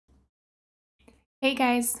Hey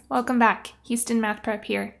guys, welcome back. Houston Math Prep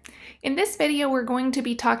here. In this video, we're going to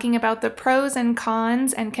be talking about the pros and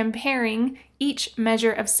cons and comparing each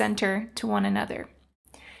measure of center to one another.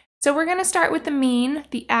 So we're going to start with the mean,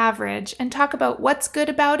 the average, and talk about what's good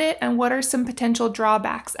about it and what are some potential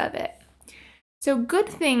drawbacks of it. So good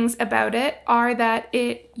things about it are that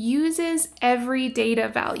it uses every data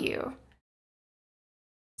value.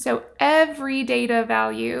 So every data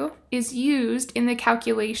value is used in the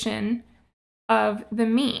calculation of the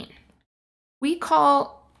mean. We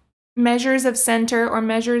call measures of center or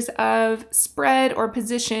measures of spread or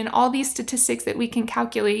position, all these statistics that we can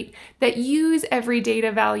calculate that use every data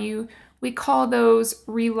value, we call those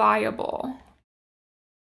reliable.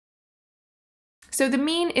 So the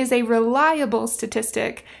mean is a reliable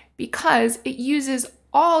statistic because it uses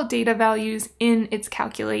all data values in its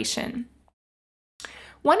calculation.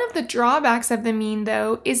 One of the drawbacks of the mean,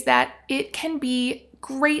 though, is that it can be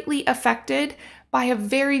greatly affected by a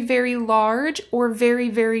very, very large or very,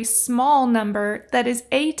 very small number that is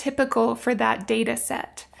atypical for that data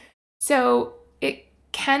set. So it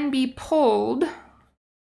can be pulled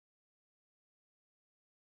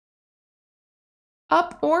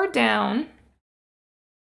up or down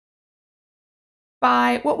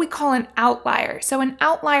by what we call an outlier. So an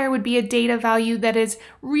outlier would be a data value that is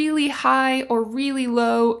really high or really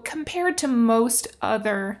low compared to most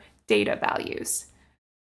other data values.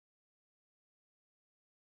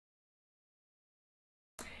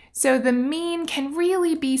 So the mean can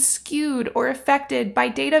really be skewed or affected by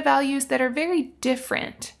data values that are very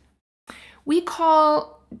different. We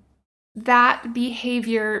call that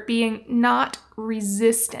behavior being not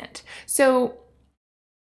resistant. So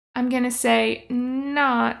I'm going to say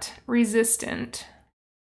not resistant,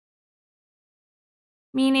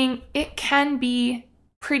 meaning it can be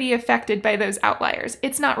pretty affected by those outliers.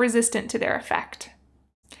 It's not resistant to their effect.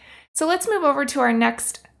 So let's move over to our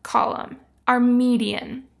next column, our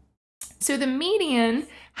median. So the median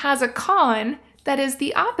has a con that is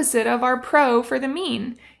the opposite of our pro for the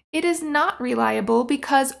mean. It is not reliable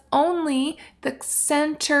because only the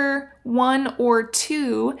center 1 or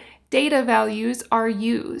 2 data values are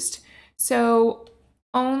used. So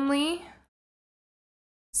only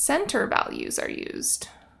center values are used.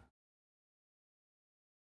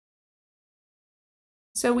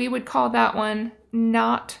 So we would call that one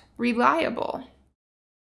not reliable.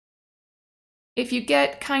 If you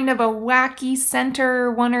get kind of a wacky center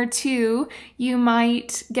 1 or 2, you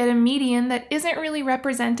might get a median that isn't really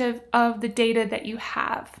representative of the data that you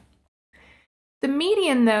have. The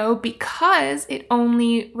median, though, because it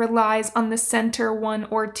only relies on the center 1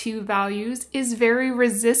 or 2 values, is very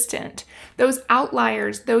resistant. Those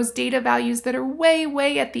outliers, those data values that are way,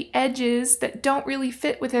 way at the edges that don't really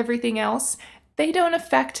fit with everything else, they don't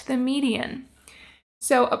affect the median.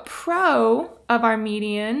 So a pro of our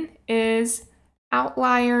median is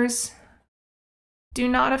outliers do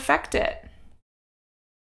not affect it.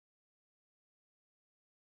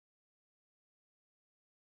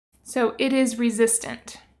 So it is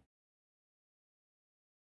resistant.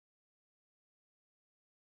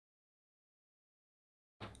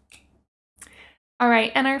 All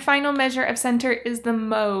right, and our final measure of center is the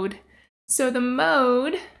mode. So the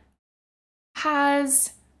mode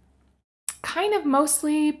has kind of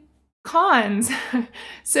mostly cons.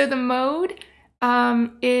 So the mode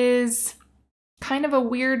is kind of a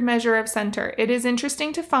weird measure of center. It is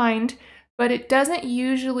interesting to find, but it doesn't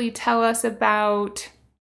usually tell us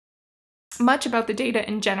much about the data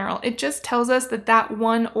in general. It just tells us that that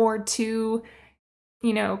 1 or 2,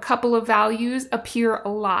 couple of values appear a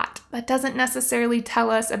lot. That doesn't necessarily tell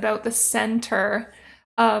us about the center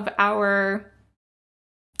of our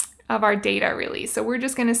data, really. So we're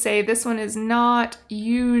just going to say this one is not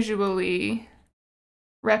usually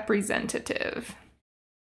representative.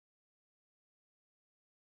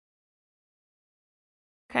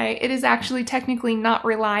 Okay, it is actually technically not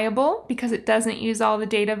reliable because it doesn't use all the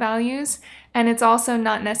data values, and it's also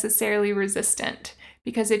not necessarily resistant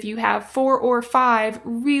because if you have 4 or 5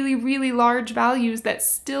 really, really large values that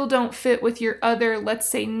still don't fit with your other, let's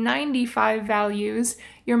say 95 values,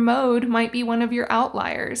 your mode might be one of your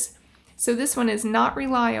outliers. So this one is not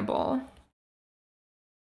reliable.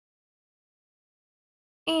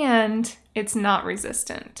 And it's not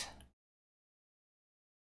resistant.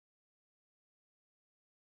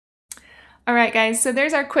 All right, guys, so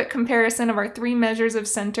there's our quick comparison of our 3 measures of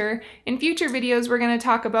center. In future videos, we're going to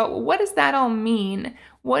talk about, well, what does that all mean?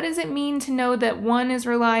 What does it mean to know that one is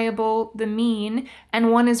reliable, the mean,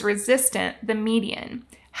 and one is resistant, the median?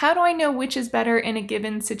 How do I know which is better in a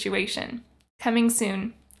given situation? Coming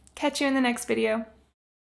soon. Catch you in the next video.